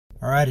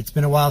All right, it's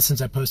been a while since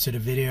I posted a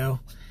video,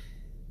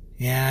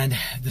 and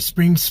the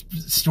spring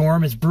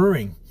storm is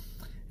brewing.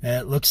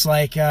 It looks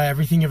like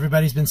everything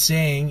everybody's been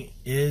saying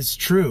is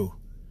true.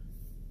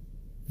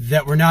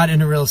 That we're not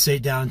in a real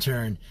estate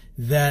downturn,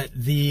 that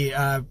the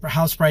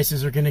house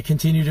prices are going to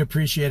continue to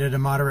appreciate at a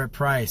moderate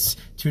price,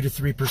 2 to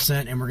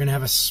 3%, and we're going to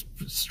have a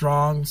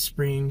strong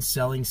spring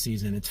selling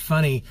season. It's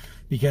funny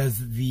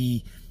because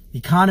the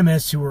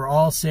economists who were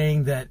all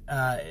saying that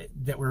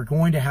that we're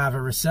going to have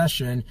a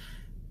recession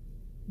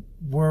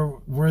were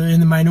in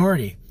the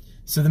minority.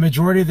 So the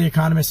majority of the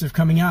economists are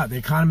coming out. The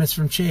economists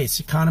from Chase,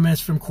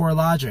 economists from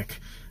CoreLogic,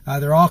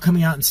 they're all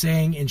coming out and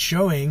saying and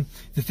showing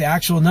that the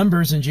actual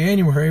numbers in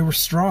January were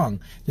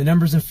strong. The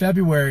numbers in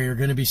February are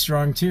going to be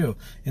strong too.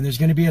 And there's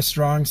going to be a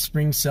strong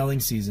spring selling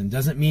season.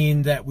 Doesn't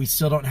mean that we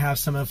still don't have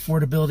some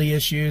affordability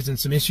issues and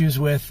some issues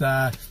with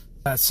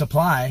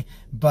supply,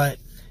 but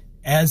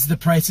as the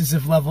prices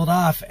have leveled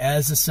off,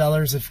 as the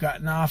sellers have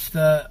gotten off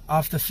the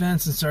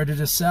fence and started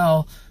to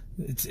sell,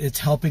 it's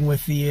helping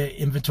with the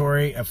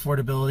inventory,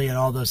 affordability, and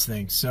all those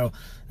things. So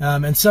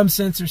in some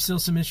sense, there's still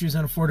some issues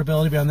on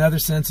affordability, but on the other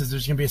sense is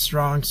there's going to be a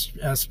strong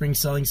spring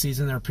selling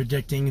season. They're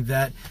predicting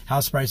that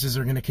house prices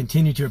are going to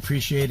continue to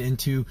appreciate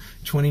into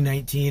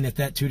 2019 at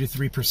that 2 to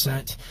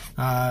 3%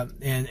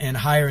 and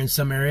higher in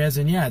some areas.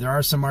 And yeah, there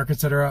are some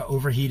markets that are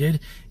overheated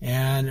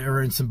and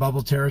are in some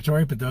bubble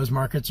territory, but those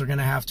markets are going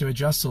to have to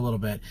adjust a little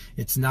bit.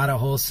 It's not a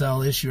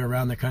wholesale issue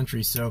around the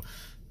country. So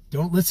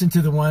don't listen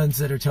to the ones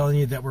that are telling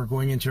you that we're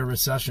going into a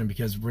recession,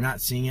 because we're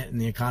not seeing it, and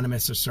the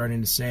economists are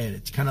starting to say it.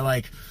 It's kind of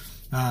like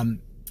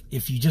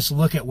if you just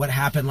look at what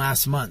happened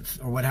last month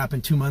or what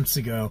happened 2 months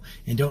ago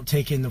and don't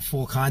take in the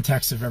full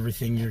context of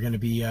everything, you're going to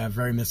be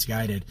very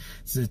misguided.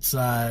 It's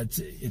a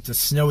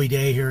snowy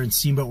day here in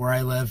Steamboat where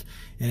I live,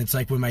 and it's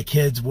like when my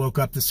kids woke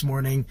up this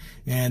morning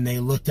and they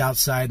looked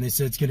outside and they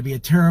said it's going to be a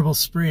terrible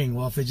spring.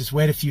 Well, if they just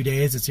wait a few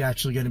days, it's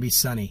actually going to be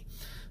sunny.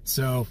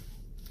 So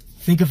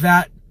think of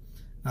that.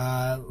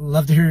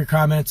 Love to hear your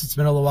comments. It's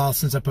been a little while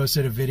since I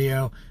posted a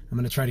video. I'm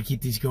going to try to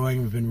keep these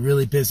going. We've been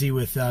really busy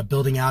with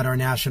building out our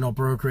national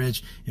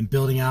brokerage and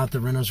building out the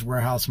Renters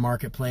Warehouse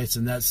marketplace,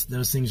 and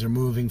those things are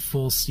moving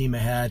full steam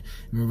ahead,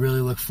 and we really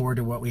look forward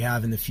to what we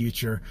have in the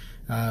future.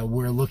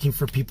 We're looking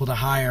for people to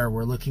hire.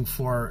 We're looking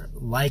for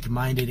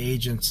like-minded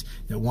agents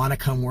that want to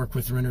come work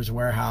with Renters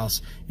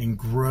Warehouse and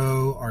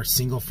grow our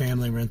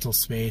single-family rental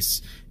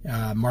space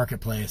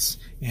marketplace.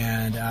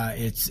 And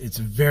it's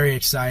very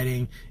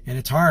exciting, and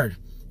it's hard.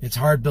 It's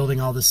hard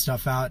building all this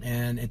stuff out,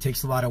 and it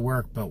takes a lot of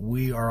work, but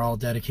we are all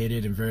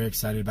dedicated and very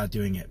excited about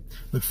doing it.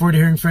 Look forward to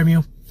hearing from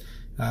you.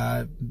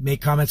 Make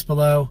comments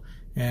below,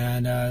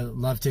 and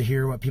love to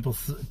hear what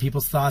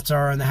people's thoughts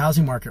are on the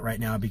housing market right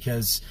now,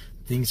 because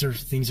things are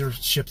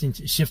shifting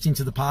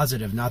to the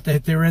positive. Not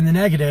that they're in the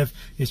negative.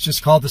 It's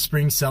just called the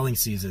spring selling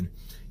season,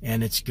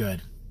 and it's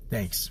good.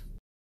 Thanks.